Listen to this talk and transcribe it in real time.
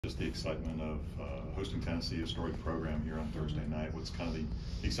Just the excitement of hosting Tennessee, a storied program here on Thursday night. What's kind of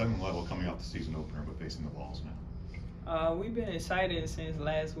the excitement level coming off the season opener, but facing the Vols now? We've been excited since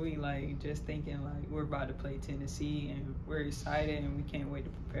last week, like just thinking like we're about to play Tennessee, and we're excited and we can't wait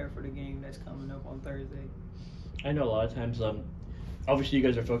to prepare for the game that's coming up on Thursday. I know a lot of times, obviously you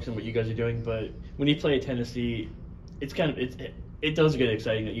guys are focused on what you guys are doing, but when you play at Tennessee, it does get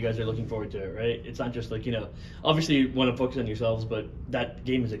exciting that you guys are looking forward to it, right? It's not just like, obviously you want to focus on yourselves, but that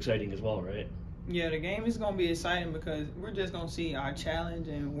game is exciting as well, right? Yeah, the game is going to be exciting because we're just going to see our challenge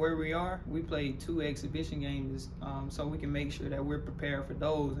and where we are. We played 2 exhibition games, so we can make sure that we're prepared for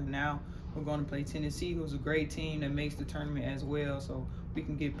those. And now we're going to play Tennessee, who's a great team that makes the tournament as well, so we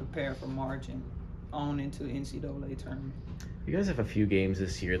can get prepared for March and on into the NCAA tournament. You guys have a few games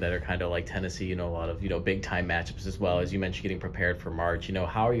this year that are kind of like Tennessee, a lot of, big time matchups as well. As you mentioned, getting prepared for March.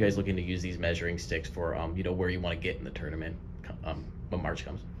 How are you guys looking to use these measuring sticks for, where you want to get in the tournament when March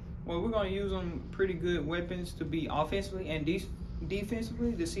comes? Well, we're going to use them pretty good weapons to be offensively and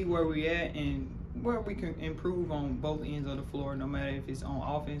defensively to see where we're at and where we can improve on both ends of the floor, no matter if it's on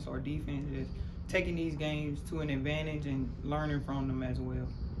offense or defense. Just taking these games to an advantage and learning from them as well.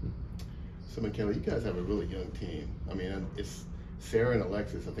 So, Makayla, you guys have a really young team. I mean, it's Sarah and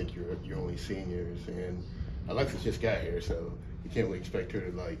Alexis. I think you're only seniors, and Alexis just got here, so you can't really expect her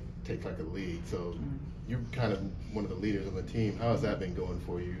to take a lead. So you're kind of one of the leaders on the team. How has that been going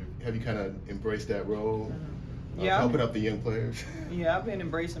for you? Have you kind of embraced that role, helping up the young players? Yeah, I've been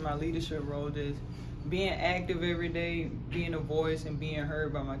embracing my leadership role, just being active every day, being a voice and being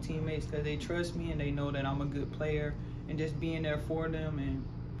heard by my teammates because they trust me and they know that I'm a good player, and just being there for them and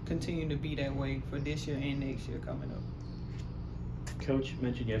continue to be that way for this year and next year coming up. Coach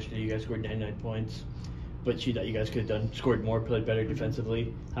mentioned yesterday you guys scored 99 points, but she thought you guys could have scored more, played better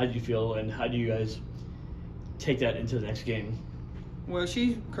defensively. How did you feel, and how do you guys take that into the next game? Well,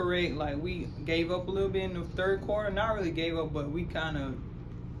 she's correct. We gave up a little bit in the third quarter. Not really gave up, but we kind of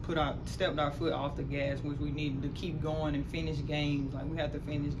stepped our foot off the gas, which we needed to keep going and finish games. We have to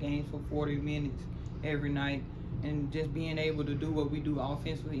finish games for 40 minutes every night. And just being able to do what we do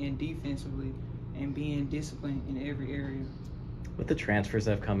offensively and defensively and being disciplined in every area. With the transfers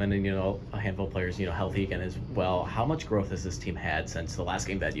that have come in and, a handful of players, healthy again as well, how much growth has this team had since the last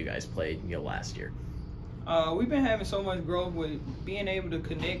game that you guys played, last year? We've been having so much growth with being able to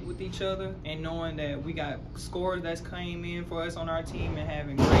connect with each other and knowing that we got scorers that's came in for us on our team and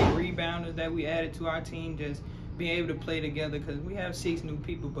having great rebounders that we added to our team, just being able to play together because we have 6 new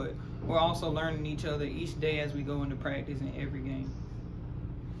people, but we're also learning each other each day as we go into practice in every game.